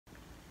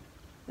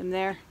them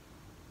there.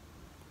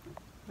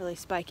 Really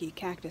spiky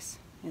cactus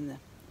in the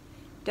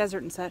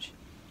desert and such.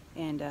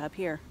 And up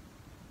here,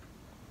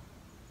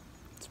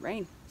 it's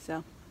rain.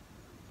 So,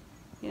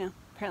 you know,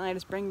 apparently I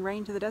just bring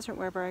rain to the desert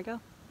wherever I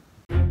go.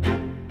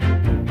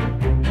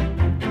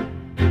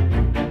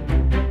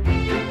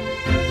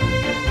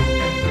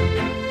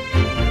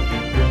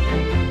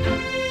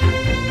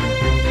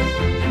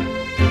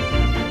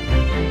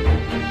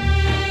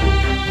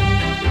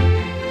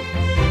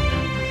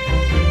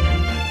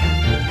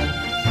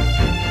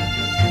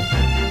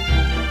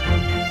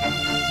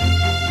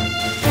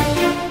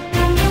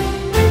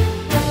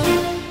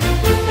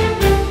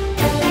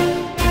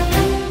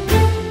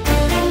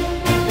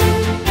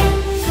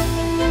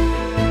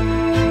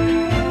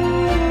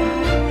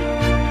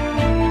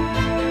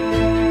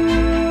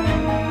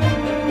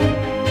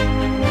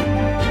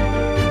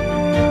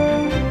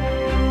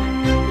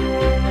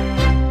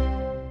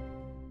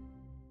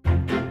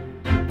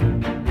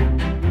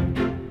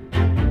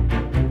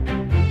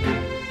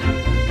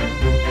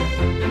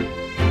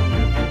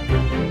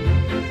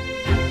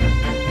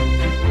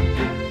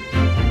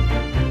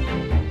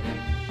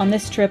 On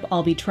this trip,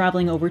 I'll be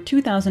traveling over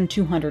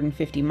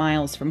 2,250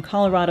 miles from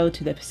Colorado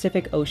to the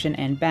Pacific Ocean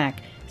and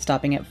back,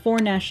 stopping at 4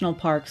 national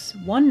parks,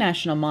 1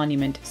 national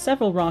monument,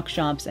 several rock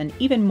shops, and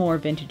even more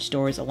vintage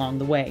stores along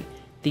the way.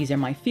 These are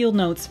my field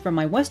notes from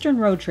my Western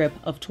road trip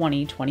of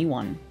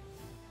 2021.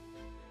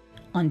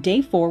 On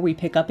day 4, we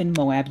pick up in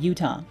Moab,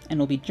 Utah, and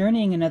we'll be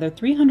journeying another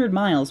 300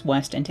 miles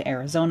west into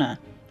Arizona.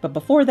 But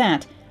before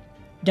that,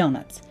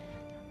 donuts.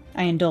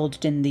 I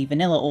indulged in the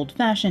vanilla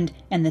old-fashioned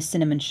and the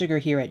cinnamon sugar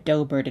here at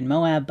Doughbird in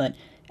Moab, but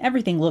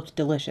everything looked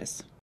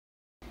delicious.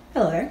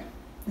 Hello there.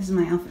 This is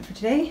my outfit for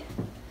today.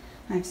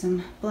 I have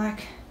some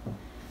black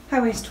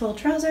high-waist twill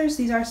trousers.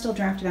 These are still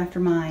drafted after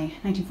my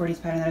 1940s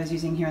pattern that I was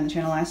using here on the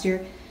channel last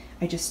year.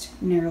 I just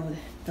narrowed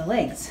the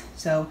legs.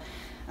 So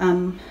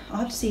I'll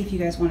have to see if you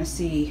guys want to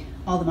see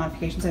all the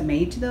modifications I've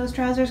made to those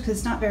trousers, because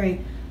it's not very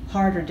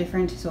hard or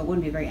different, so it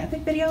wouldn't be a very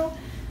epic video,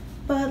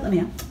 but let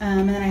me know.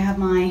 And then I have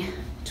my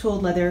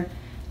tooled leather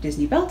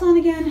Disney belt on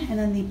again, and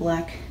then the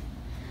black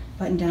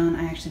button down.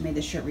 I actually made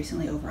this shirt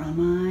recently over on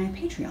my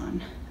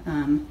Patreon.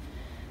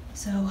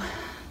 So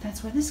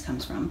that's where this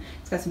comes from.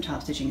 It's got some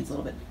top stitching. It's a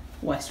little bit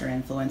Western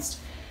influenced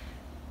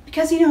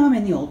because, you know, I'm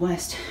in the Old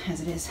West as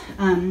it is.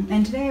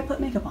 And today I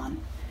put makeup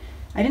on.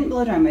 I didn't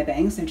blow dry my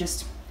bangs. They're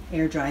just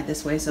air dried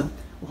this way, so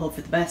we'll hope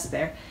for the best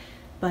there.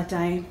 But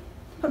I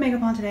put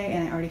makeup on today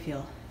and I already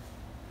feel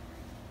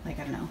like,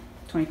 I don't know,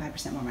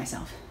 25% more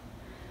myself.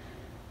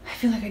 I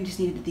feel like I just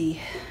needed the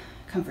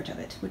comfort of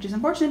it, which is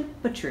unfortunate,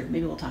 but true.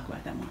 Maybe we'll talk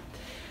about that more.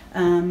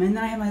 And then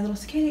I have my little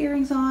cicada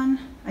earrings on.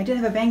 I did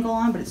have a bangle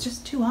on, but it's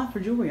just too hot for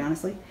jewelry,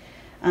 honestly.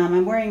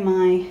 I'm wearing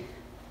my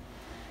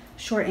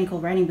short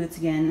ankle riding boots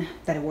again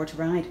that I wore to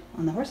ride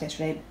on the horse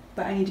yesterday,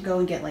 but I need to go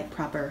and get like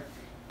proper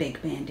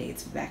big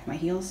band-aids for the back of my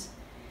heels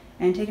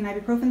and take an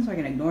ibuprofen so I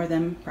can ignore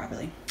them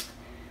properly.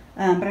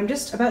 But I'm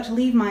just about to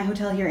leave my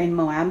hotel here in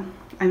Moab.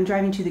 I'm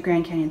driving to the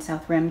Grand Canyon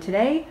South Rim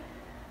today.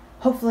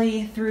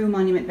 Hopefully through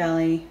Monument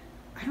Valley.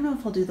 I don't know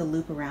if I'll do the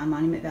loop around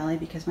Monument Valley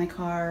because my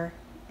car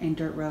and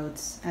dirt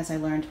roads, as I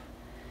learned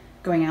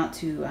going out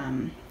to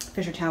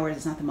Fisher Towers,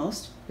 is not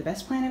the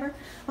best plan ever.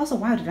 Also,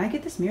 wow, did I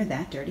get this mirror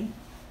that dirty?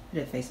 I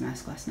did a face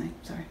mask last night,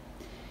 sorry.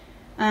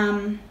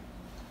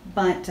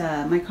 But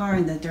my car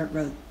and the dirt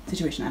road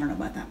situation, I don't know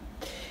about that.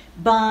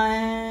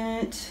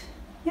 But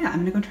yeah, I'm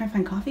gonna go try and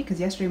find coffee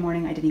because yesterday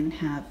morning I didn't even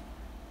have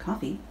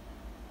coffee.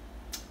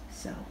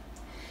 So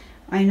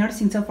I'm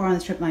noticing so far on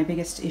this trip my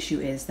biggest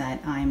issue is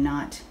that I'm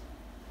not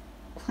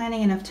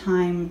planning enough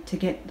time to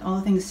get all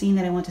the things seen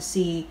that I want to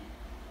see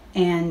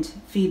and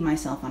feed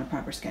myself on a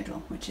proper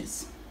schedule, which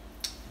is,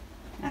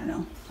 I don't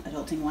know,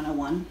 adulting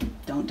 101,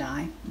 don't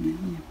die.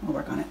 I'll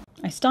work on it.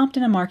 I stopped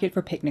in a market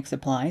for picnic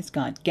supplies,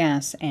 got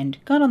gas,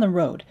 and got on the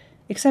road.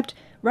 Except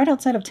right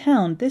outside of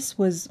town, this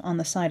was on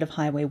the side of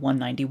Highway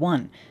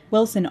 191.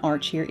 Wilson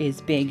Arch here is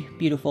big,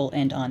 beautiful,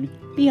 and on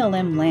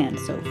BLM land,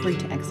 so free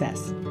to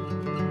access.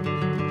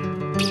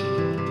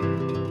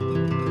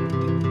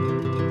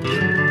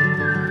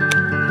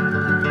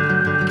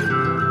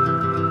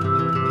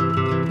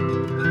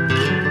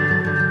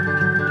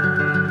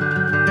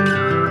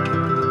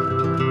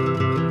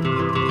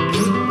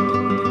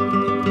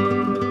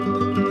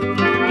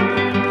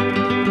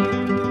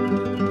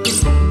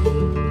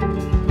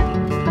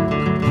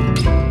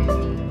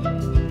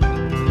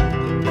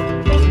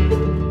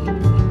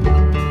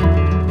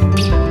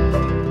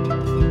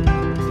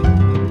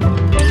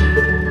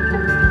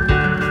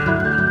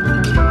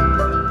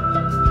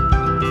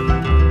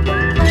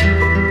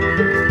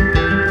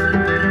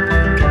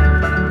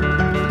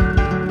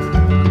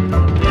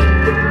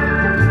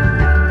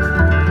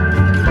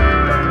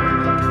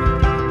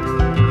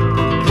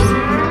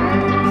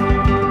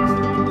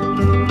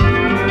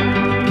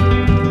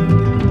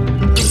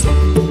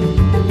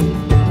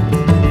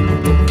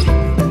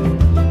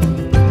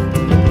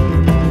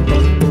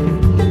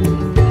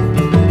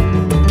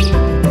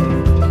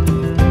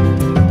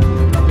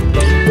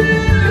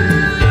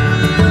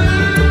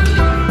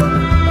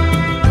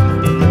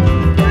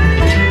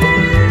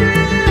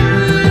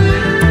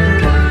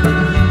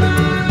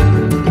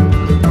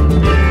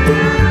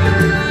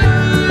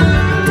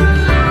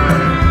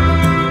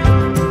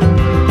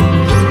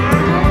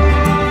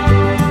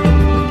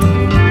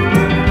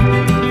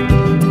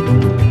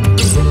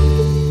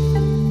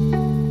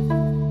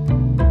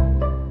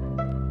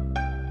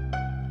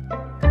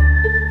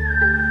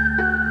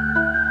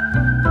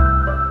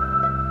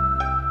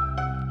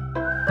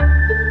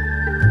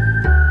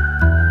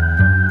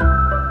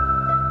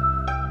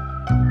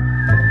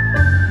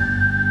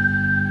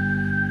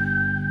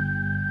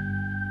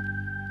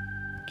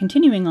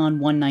 continuing on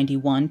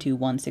 191 to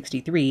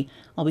 163,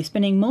 I'll be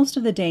spending most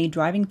of the day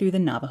driving through the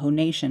Navajo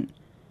Nation.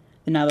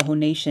 The Navajo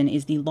Nation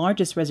is the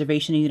largest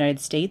reservation in the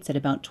United States at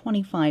about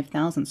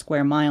 25,000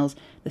 square miles,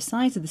 the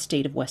size of the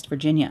state of West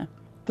Virginia.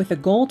 With a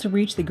goal to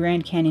reach the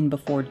Grand Canyon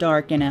before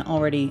dark and an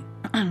already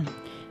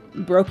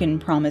broken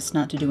promise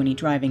not to do any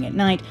driving at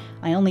night,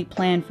 I only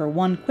plan for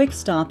one quick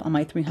stop on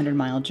my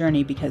 300-mile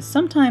journey because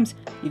sometimes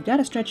you've got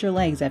to stretch your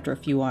legs after a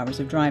few hours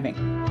of driving.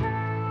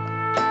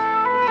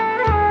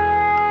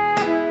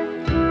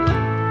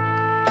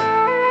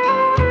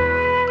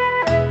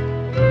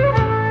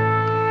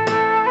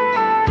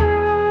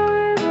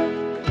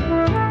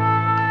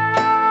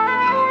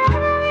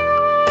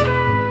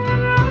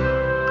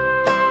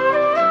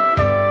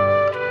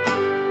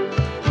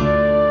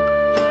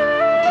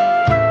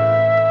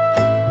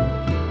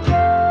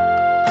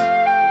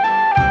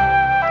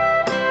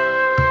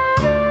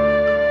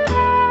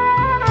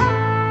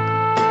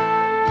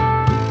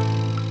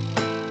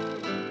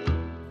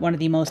 One of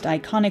the most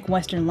iconic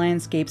western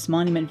landscapes,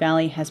 Monument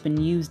Valley has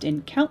been used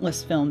in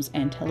countless films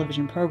and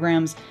television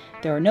programs.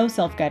 There are no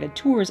self-guided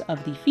tours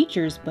of the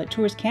features, but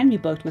tours can be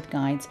booked with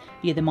guides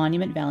via the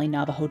Monument Valley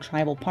Navajo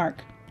Tribal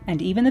Park.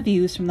 And even the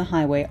views from the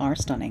highway are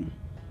stunning.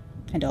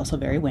 And also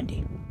very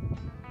windy.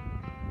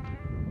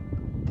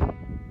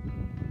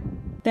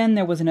 Then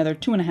there was another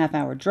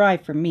 2.5-hour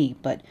drive for me,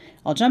 but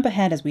I'll jump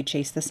ahead as we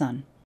chase the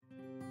sun.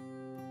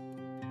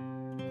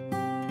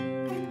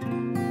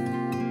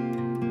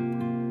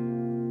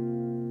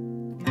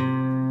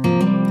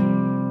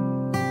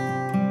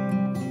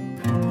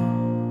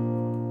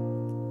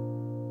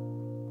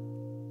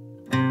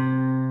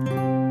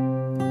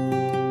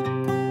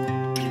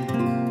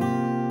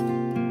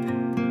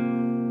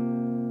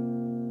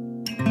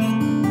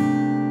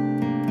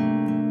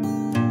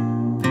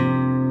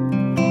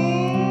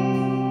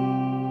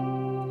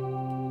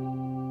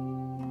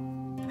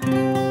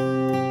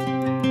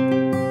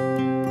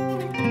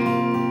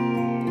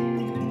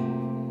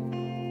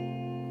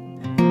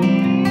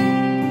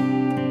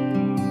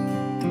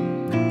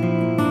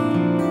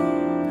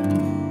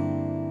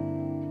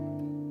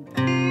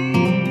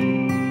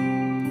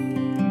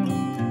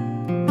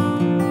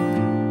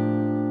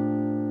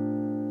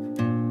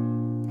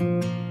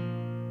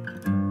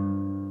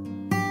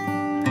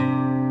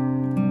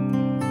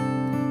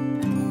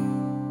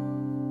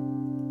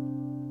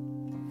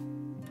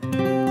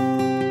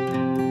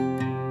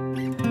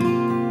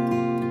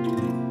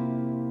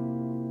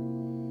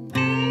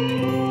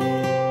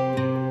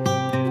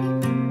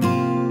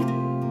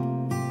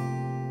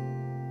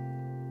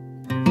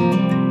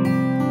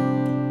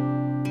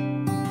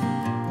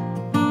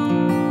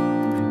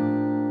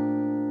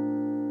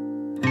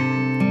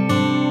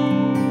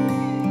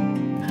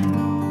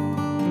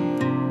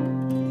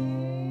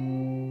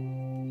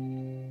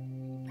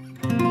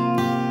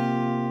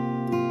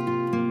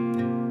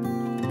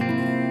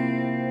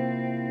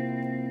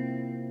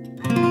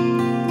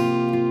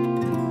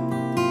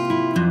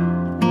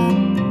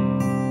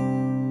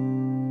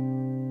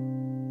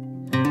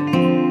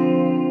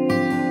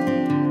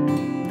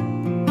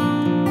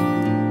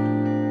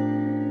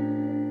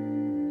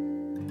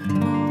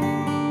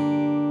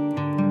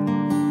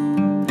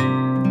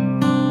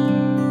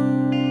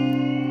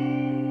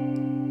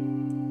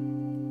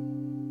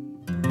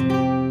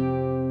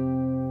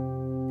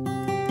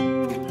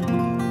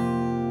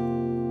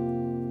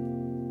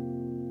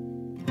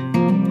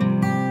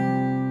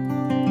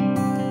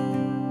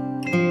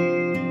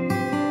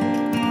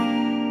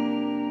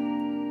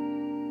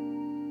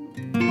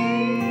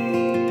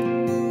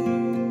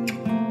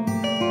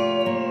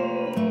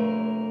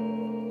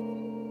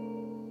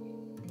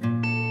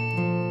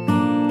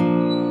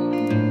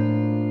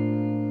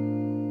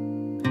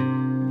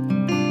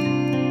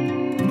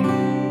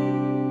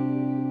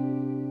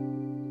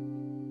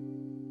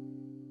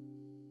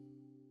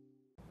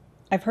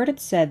 I've heard it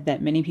said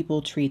that many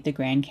people treat the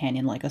Grand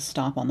Canyon like a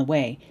stop on the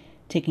way,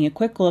 taking a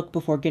quick look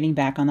before getting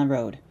back on the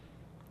road.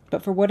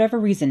 But for whatever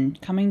reason,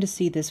 coming to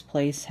see this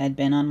place had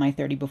been on my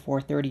 30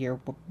 before 30 or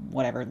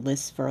whatever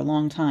list for a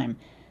long time,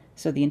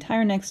 so the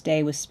entire next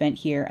day was spent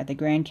here at the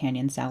Grand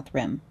Canyon South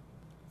Rim.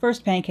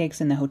 First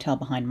pancakes in the hotel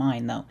behind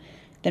mine, though.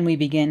 Then we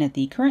begin at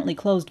the currently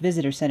closed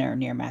visitor center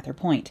near Mather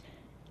Point.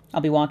 I'll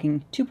be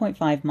walking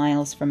 2.5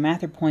 miles from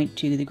Mather Point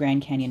to the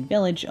Grand Canyon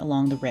Village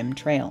along the Rim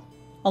Trail,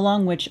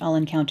 along which I'll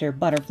encounter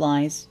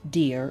butterflies,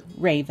 deer,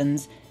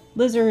 ravens,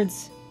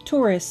 lizards,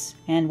 tourists,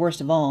 and worst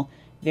of all,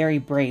 very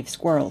brave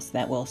squirrels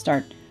that will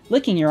start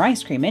licking your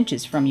ice cream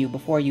inches from you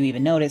before you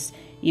even notice,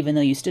 even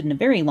though you stood in a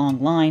very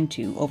long line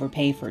to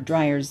overpay for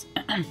dryers.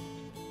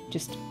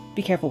 Just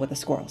be careful with the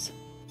squirrels.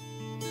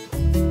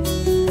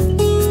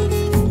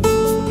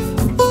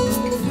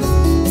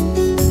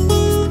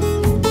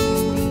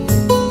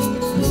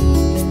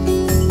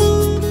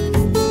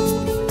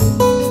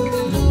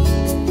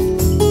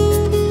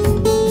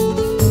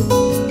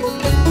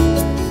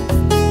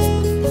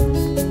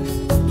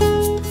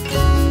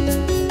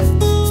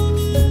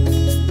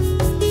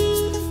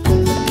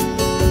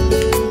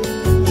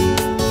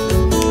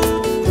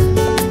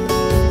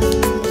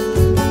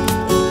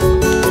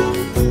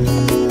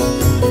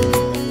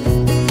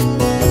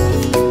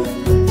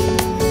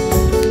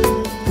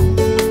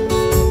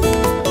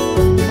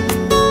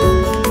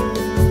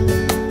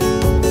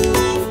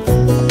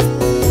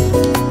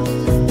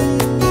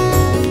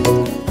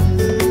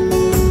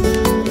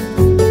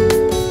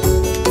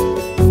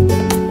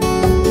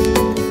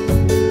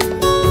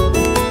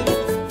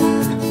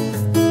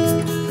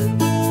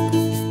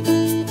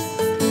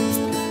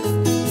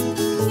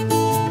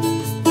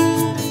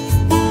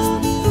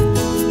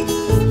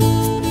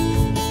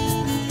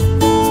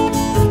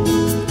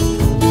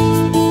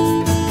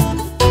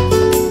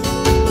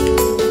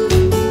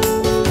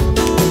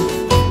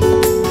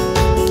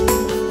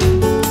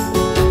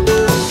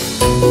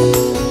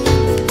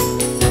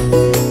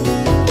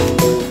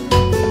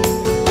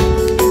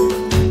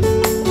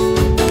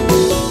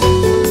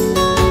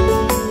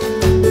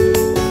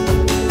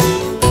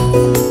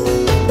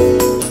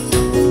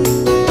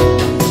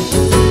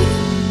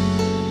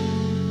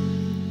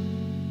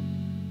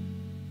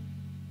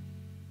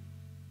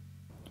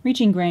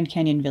 Reaching Grand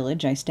Canyon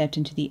Village, I stepped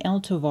into the El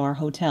Tovar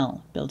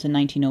Hotel, built in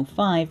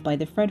 1905 by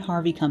the Fred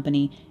Harvey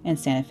Company and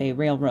Santa Fe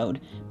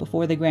Railroad,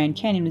 before the Grand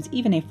Canyon was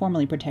even a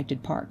formally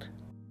protected park.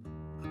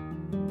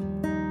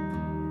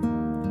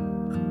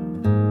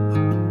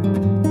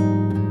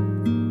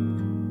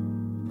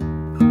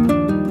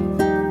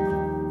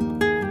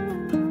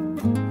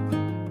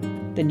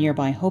 The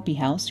nearby Hopi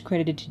House,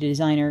 credited to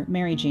designer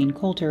Mary Jane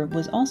Coulter,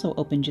 was also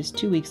opened just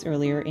 2 weeks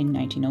earlier in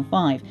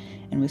 1905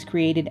 and was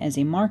created as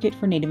a market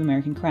for Native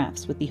American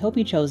crafts, with the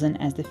Hopi chosen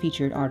as the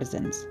featured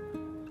artisans.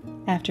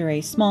 After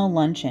a small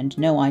lunch and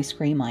no ice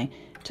cream, I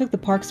took the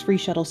park's free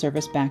shuttle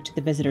service back to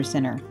the visitor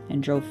center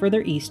and drove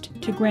further east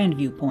to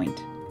Grandview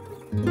Point.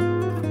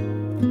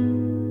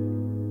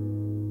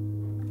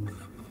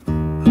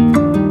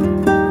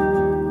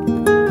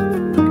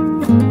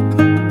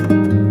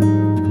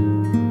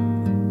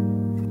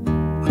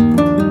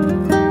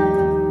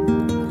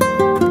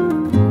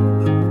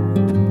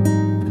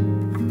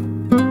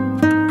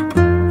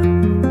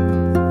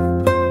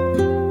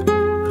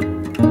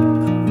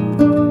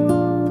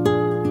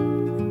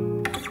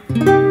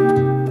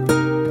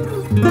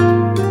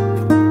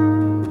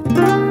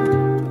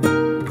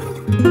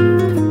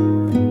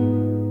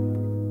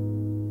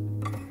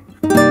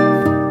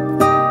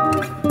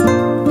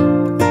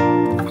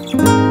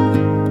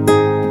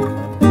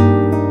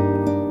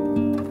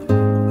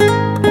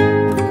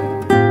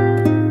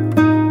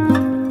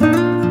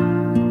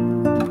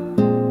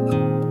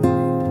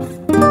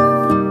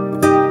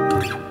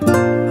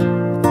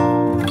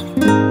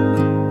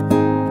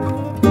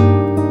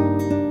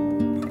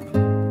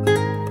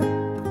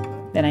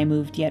 Then I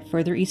moved yet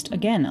further east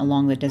again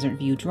along the Desert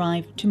View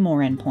Drive to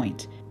Moran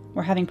Point,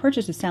 where, having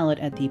purchased a salad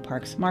at the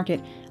park's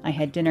market, I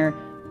had dinner,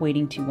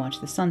 waiting to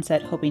watch the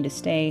sunset, hoping to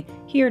stay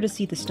here to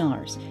see the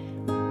stars.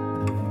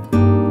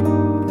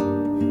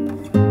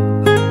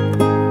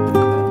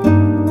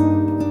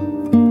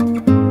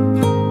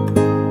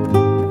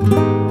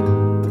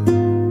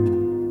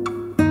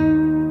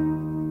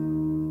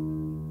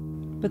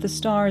 But the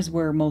stars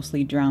were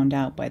mostly drowned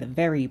out by the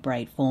very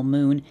bright full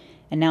moon,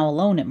 and now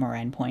alone at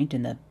Moran Point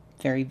in the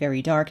very,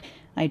 very dark,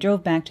 I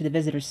drove back to the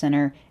visitor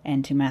center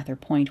and to Mather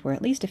Point, where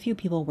at least a few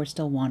people were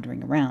still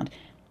wandering around.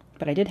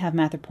 But I did have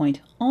Mather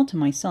Point all to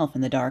myself in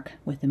the dark,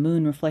 with the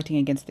moon reflecting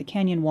against the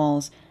canyon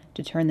walls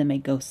to turn them a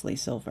ghostly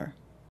silver.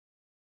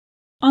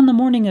 On the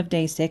morning of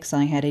day 6,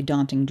 I had a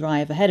daunting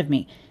drive ahead of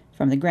me,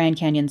 from the Grand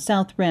Canyon's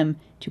south rim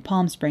to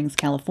Palm Springs,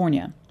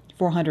 California,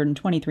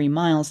 423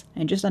 miles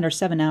and just under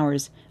 7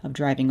 hours of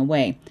driving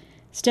away.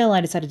 Still,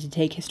 I decided to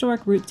take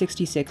historic Route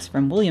 66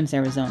 from Williams,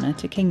 Arizona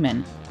to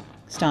Kingman,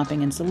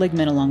 stopping in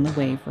Seligman along the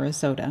way for a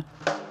soda.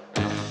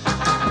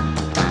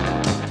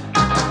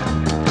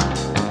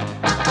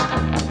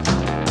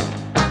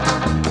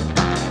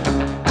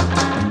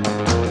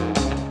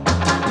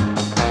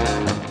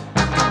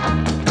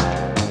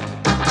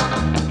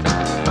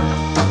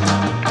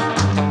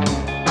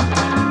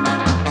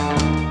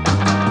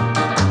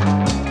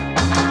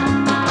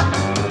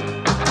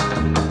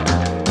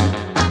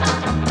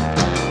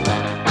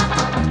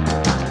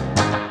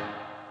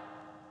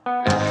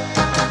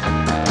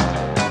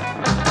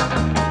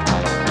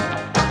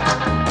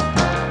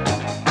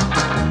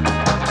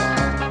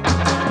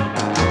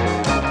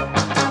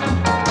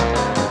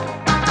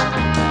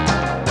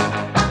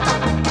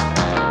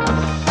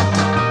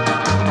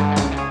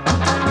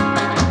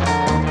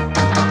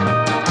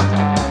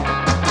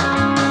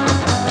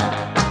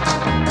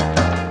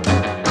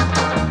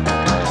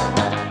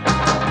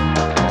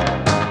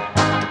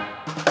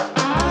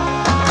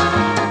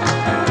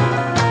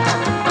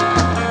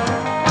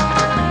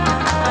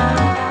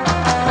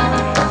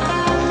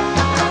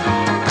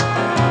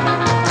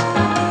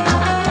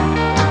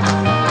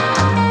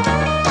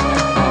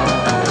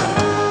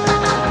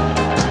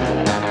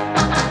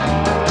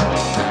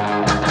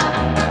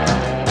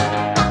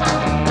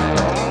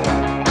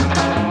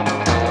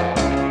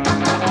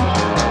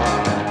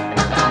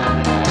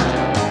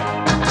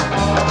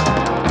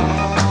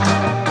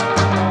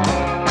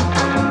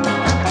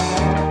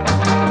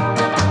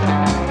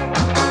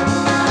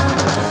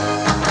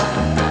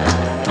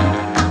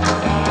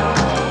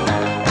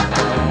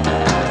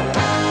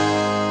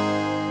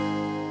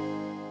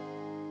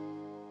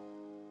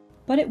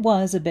 But it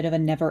was a bit of a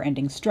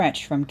never-ending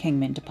stretch from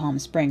Kingman to Palm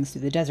Springs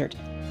through the desert.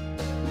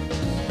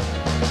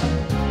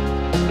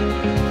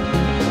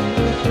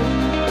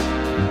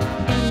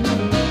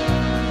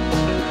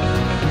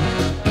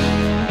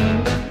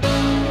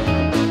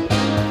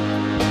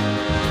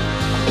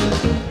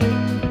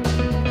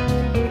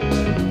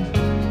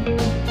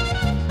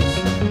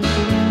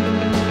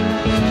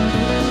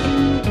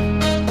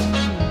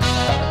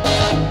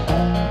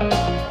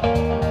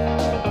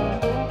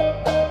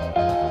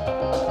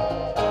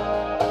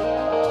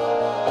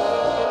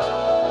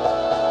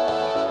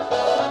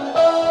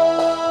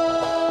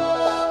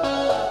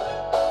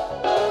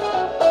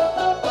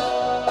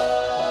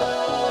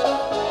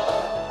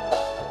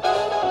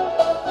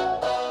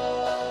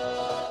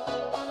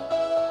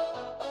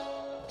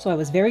 so I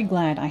was very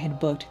glad I had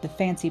booked the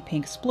fancy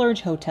pink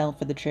splurge hotel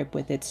for the trip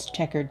with its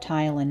checkered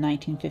tile and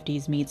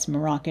 1950s meets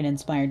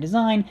Moroccan-inspired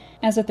design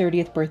as a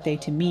 30th birthday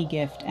to me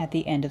gift at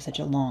the end of such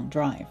a long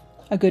drive.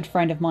 A good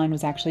friend of mine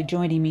was actually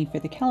joining me for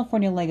the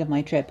California leg of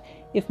my trip,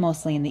 if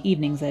mostly in the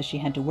evenings as she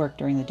had to work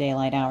during the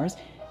daylight hours,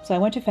 so I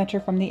went to fetch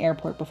her from the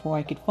airport before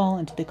I could fall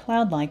into the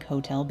cloud-like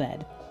hotel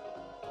bed.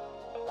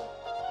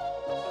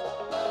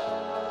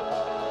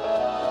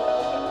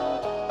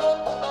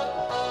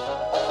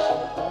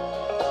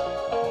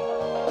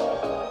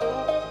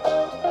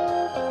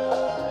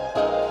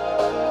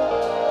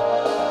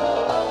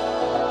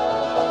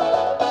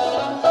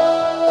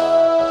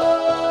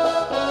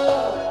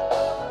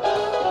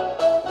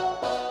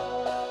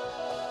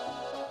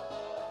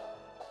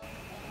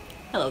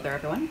 Hello there,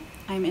 everyone.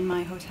 I'm in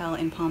my hotel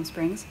in Palm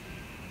Springs,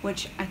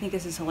 which I think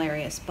this is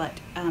hilarious, but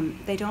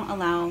they don't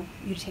allow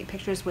you to take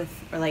pictures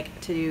with, or like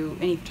to do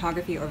any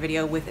photography or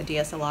video with a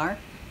DSLR,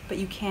 but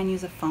you can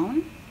use a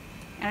phone.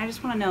 And I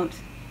just want to note,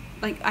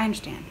 like, I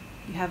understand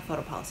you have a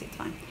photo policy, it's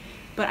fine,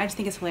 but I just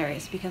think it's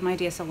hilarious because my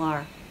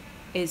DSLR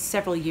is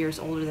several years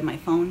older than my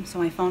phone, so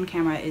my phone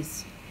camera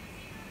is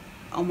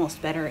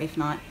almost better, if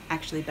not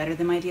actually better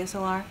than my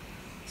DSLR.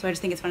 So I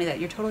just think it's funny that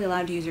you're totally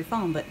allowed to use your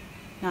phone, but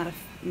not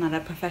a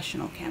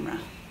professional camera,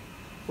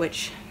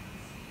 but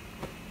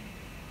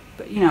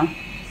you know,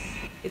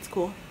 it's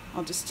cool.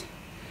 I'll just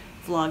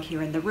vlog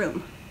here in the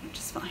room, which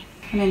is fine.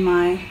 I'm in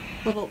my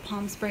little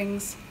Palm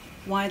Springs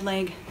wide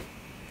leg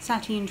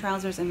sateen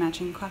trousers and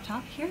matching crop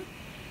top here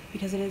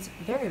because it is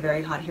very,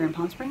 very hot here in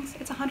Palm Springs.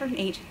 It's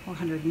 108 or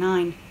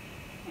 109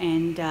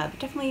 and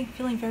definitely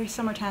feeling very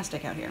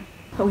summer-tastic out here.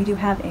 But we do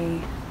have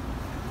a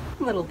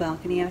little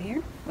balcony out here.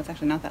 Well, it's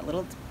actually not that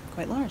little, it's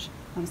quite large,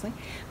 honestly.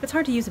 But it's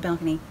hard to use a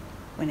balcony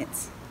when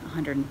it's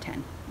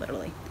 110,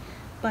 literally.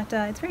 But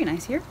it's very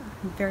nice here.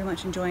 I'm very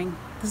much enjoying,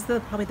 this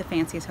is probably the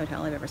fanciest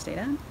hotel I've ever stayed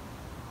at.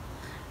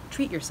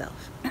 Treat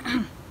yourself.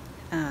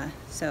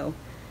 So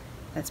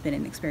that's been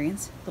an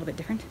experience, a little bit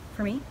different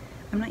for me.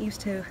 I'm not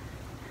used to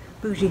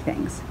bougie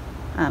things.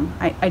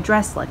 I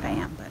dress like I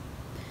am, but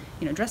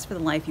you know, dress for the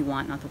life you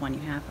want, not the one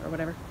you have, or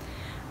whatever.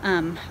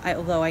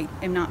 Although I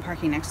am not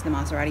parking next to the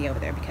Maserati over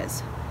there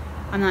because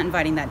I'm not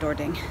inviting that door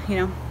ding, you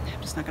know?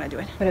 I'm just not gonna do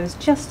it. But it was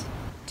just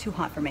too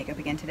hot for makeup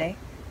again today.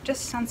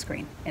 Just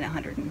sunscreen in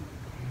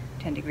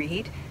 110-degree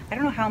heat. I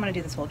don't know how I'm gonna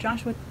do this whole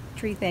Joshua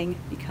tree thing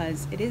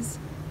because it is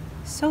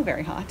so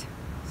very hot.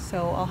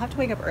 So I'll have to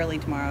wake up early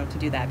tomorrow to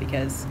do that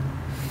because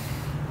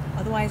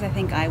otherwise I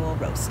think I will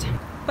roast.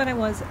 But I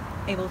was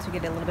able to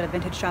get a little bit of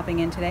vintage shopping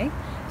in today.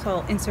 So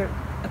I'll insert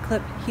a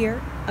clip here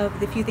of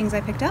the few things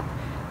I picked up.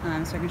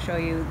 So I can show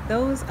you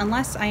those,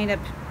 unless I end up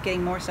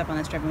getting more stuff on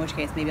this trip, in which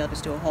case maybe I'll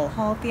just do a whole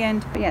haul at the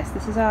end. But yes,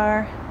 this is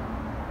our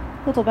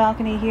little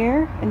balcony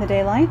here in the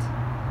daylight.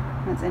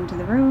 That's into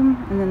the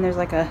room, and then there's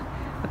like a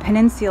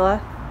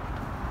peninsula.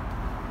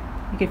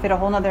 You could fit a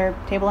whole nother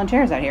table and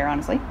chairs out here,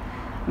 honestly.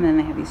 And then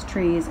they have these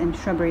trees and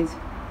shrubberies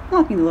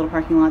blocking the little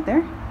parking lot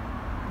there.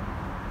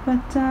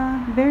 But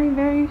very,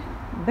 very,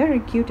 very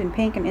cute and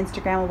pink and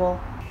Instagrammable.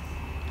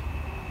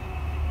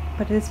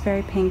 But it is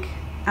very pink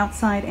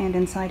outside and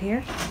inside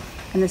here,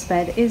 and this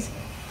bed is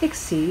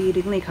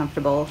exceedingly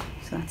comfortable,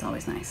 so that's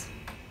always nice.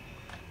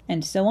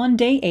 And so on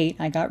day 8,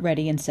 I got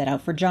ready and set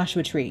out for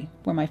Joshua Tree,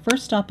 where my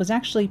first stop was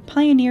actually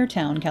Pioneer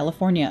Town,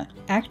 California.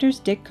 Actors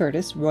Dick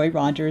Curtis, Roy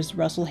Rogers,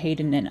 Russell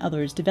Hayden, and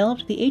others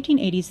developed the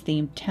 1880s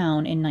themed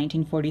town in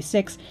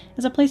 1946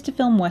 as a place to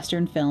film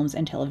Western films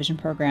and television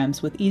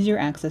programs with easier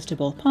access to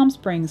both Palm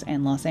Springs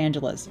and Los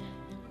Angeles.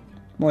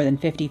 More than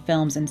 50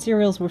 films and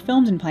serials were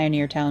filmed in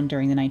Pioneer Town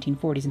during the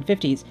 1940s and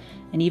 50s,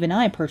 and even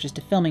I purchased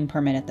a filming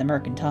permit at the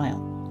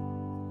Mercantile.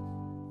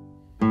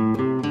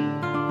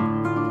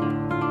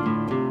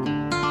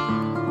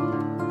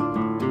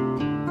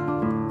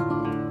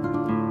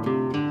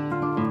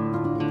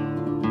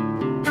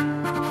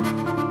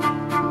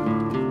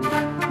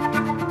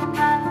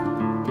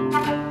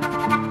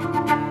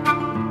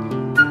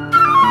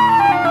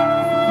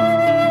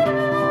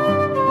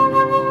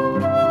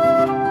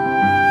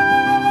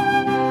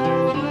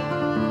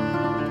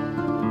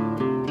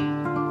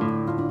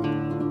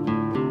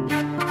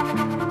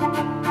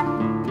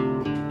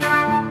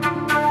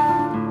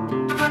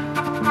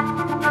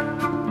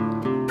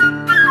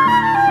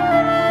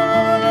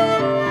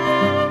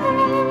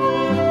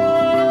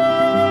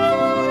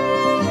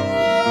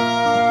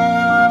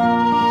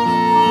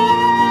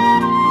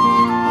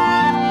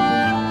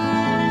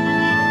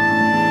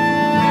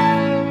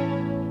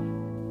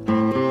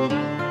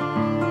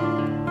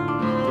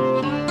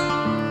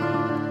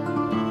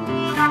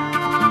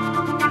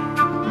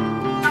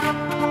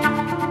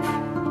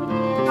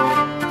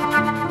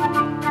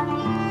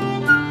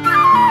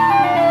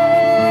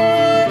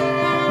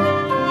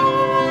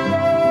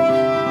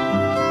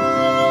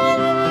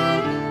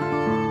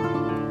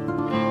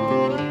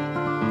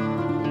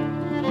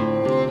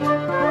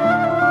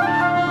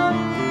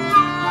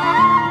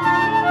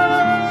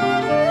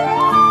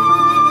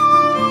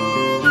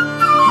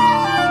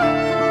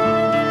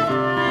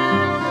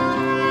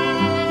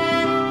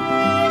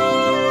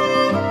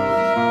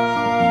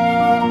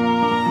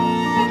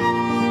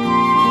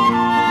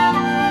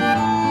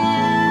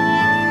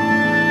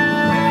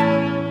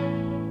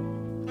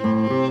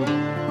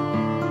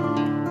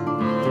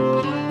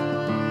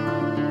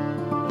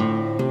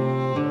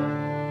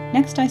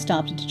 Next, I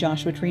stopped into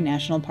Joshua Tree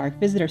National Park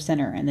Visitor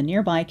Center and the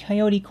nearby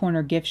Coyote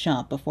Corner gift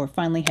shop before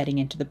finally heading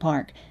into the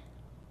park.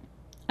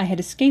 I had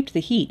escaped the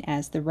heat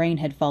as the rain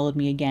had followed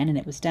me again and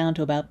it was down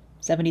to about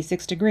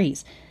 76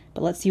 degrees,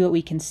 but let's see what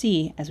we can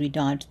see as we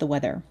dodge the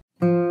weather.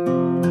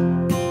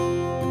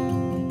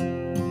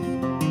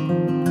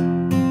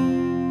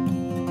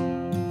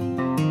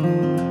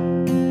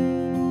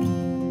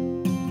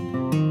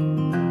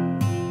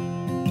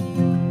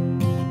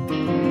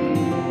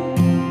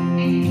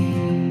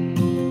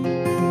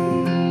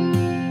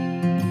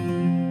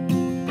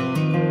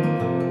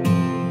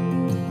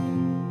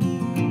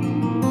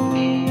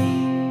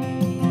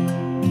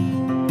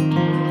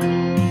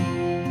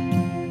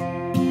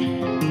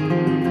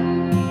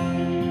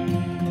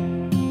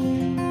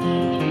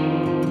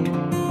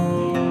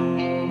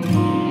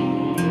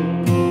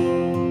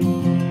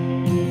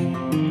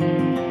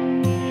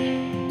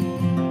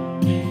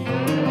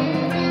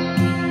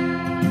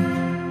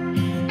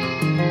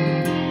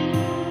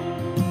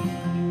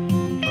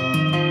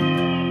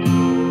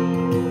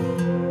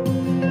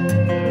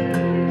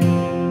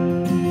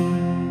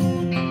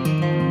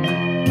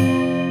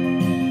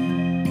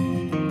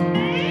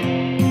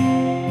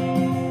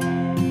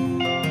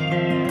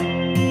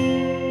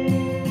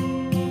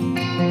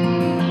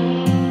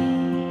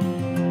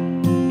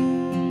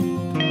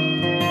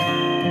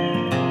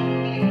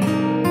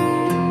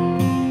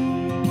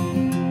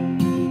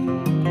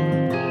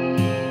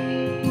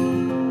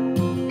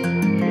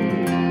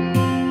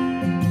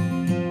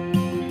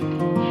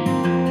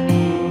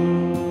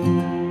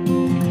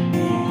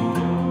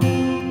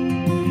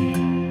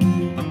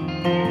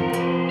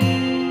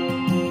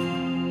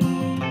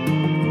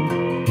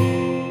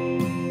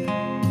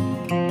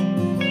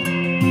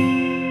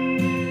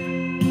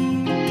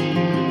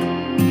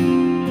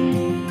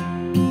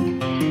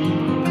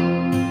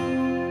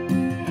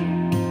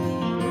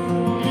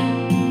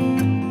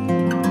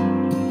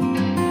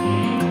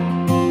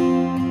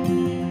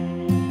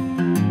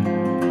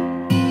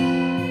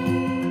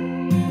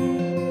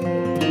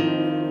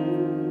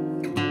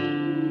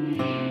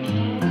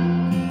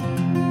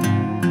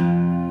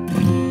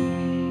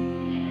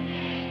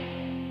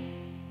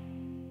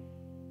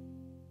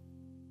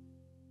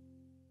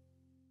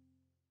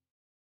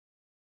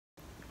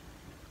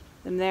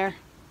 Them there,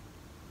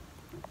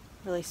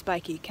 really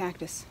spiky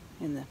cactus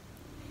in the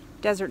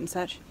desert and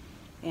such,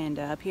 and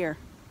up here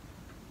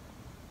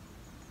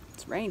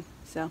it's rain,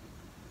 so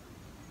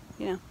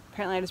you know,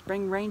 apparently I just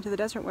bring rain to the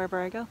desert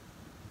wherever I go.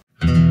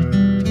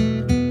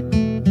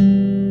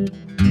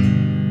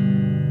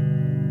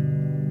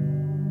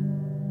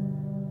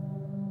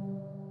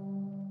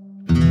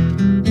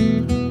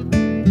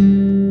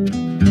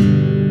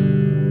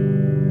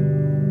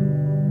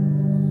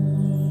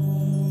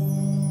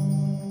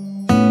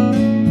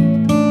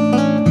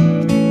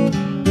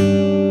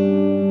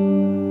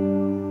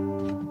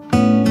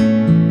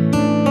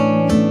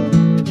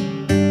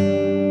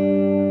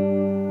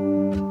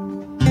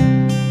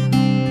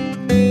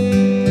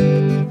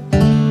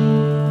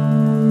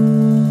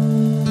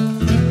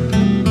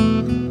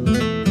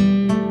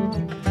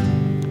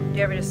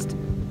 You ever just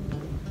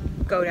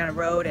go down a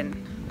road and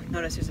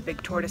notice there's a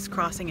big tortoise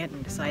crossing it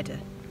and decide to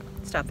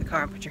stop the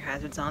car and put your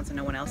hazards on so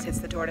no one else hits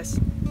the tortoise?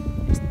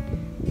 Just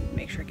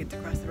make sure it gets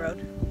across the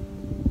road.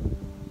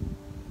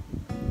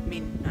 I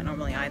mean, not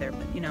normally either,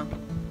 but you know,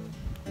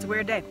 it's a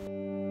weird day.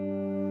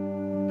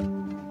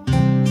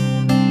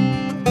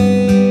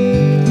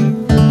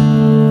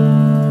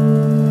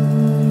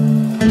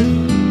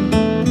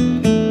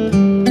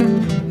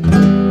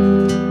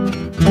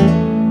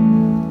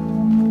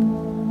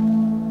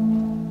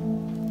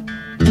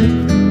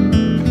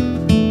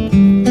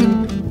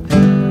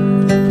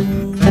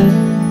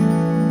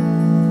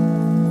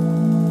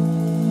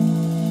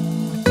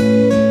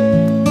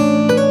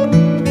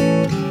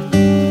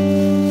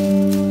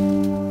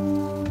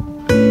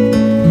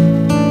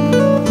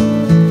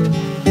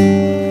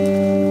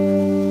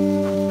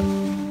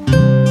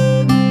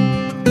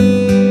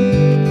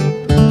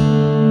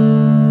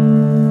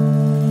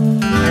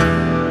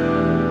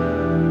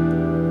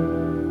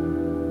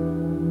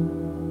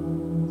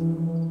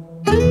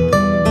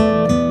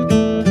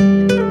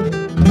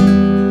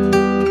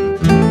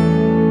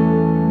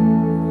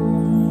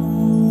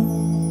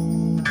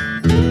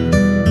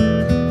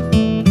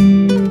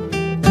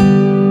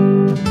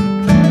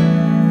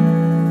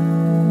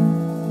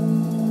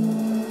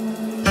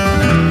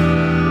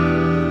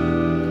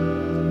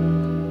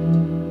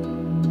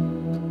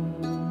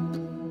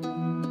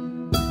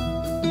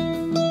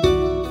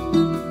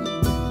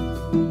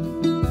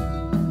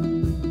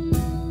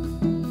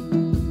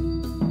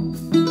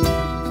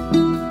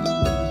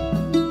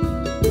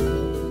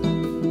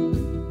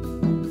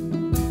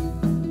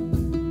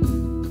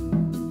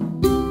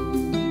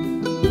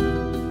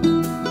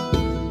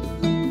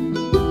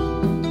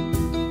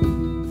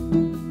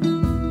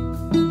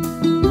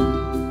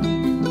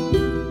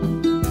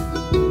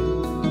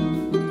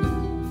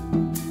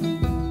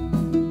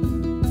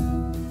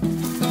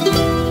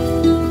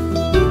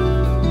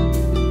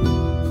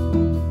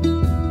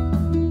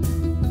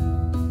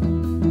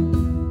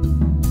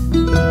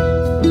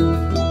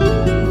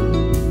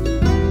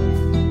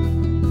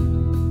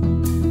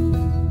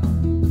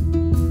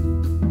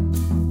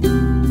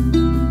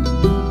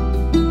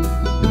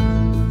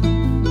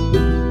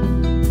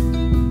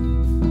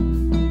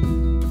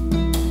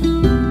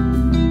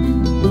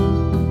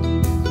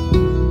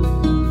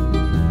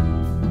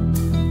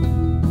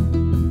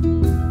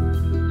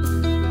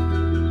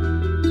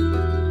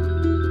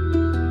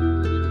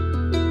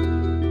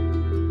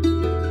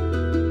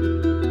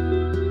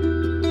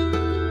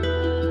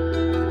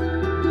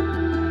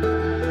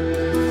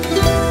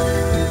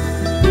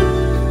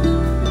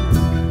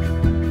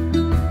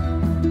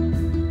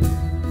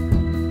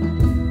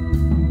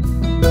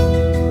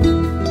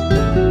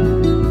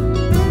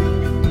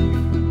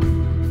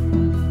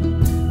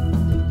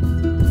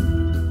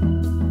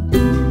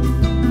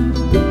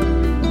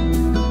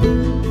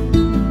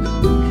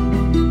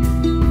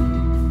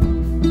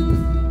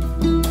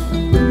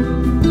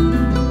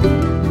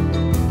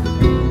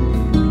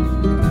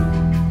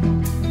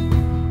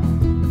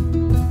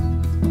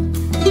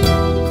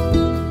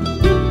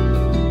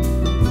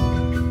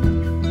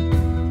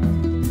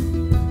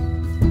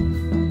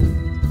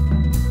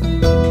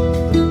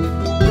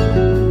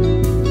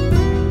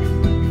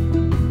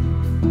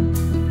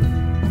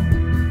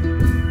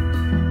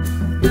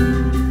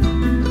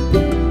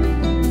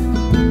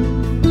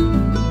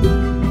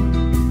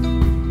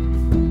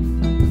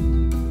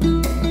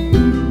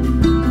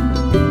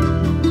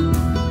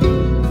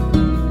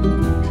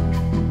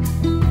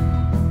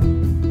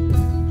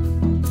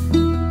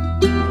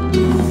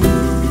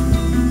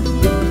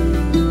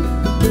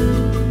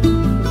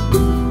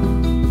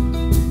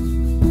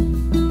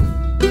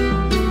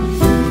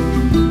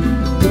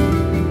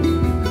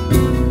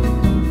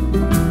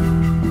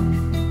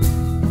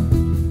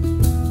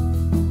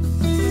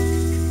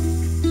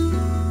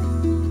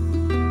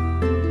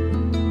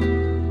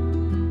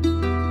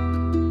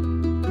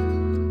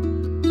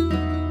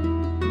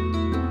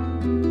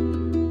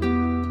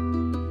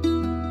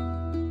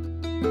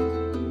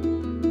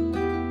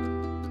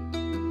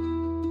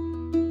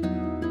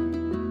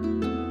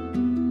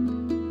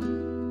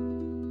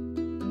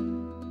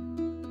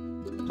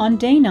 On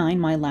day 9,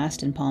 my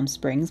last in Palm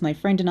Springs, my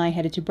friend and I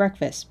headed to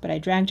breakfast, but I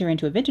dragged her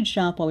into a vintage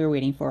shop while we were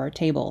waiting for our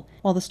table.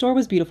 While the store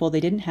was beautiful, they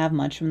didn't have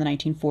much from the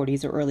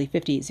 1940s or early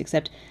 50s,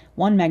 except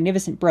one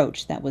magnificent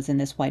brooch that was in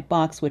this white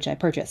box, which I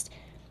purchased.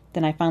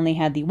 Then I finally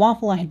had the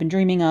waffle I had been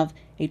dreaming of,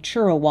 a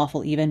churro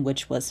waffle even,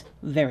 which was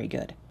very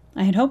good.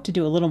 I had hoped to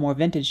do a little more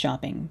vintage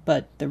shopping,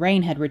 but the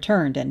rain had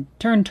returned, and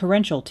turned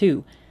torrential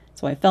too,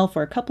 so I fell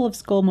for a couple of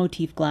skull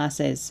motif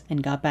glasses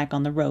and got back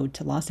on the road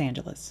to Los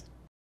Angeles.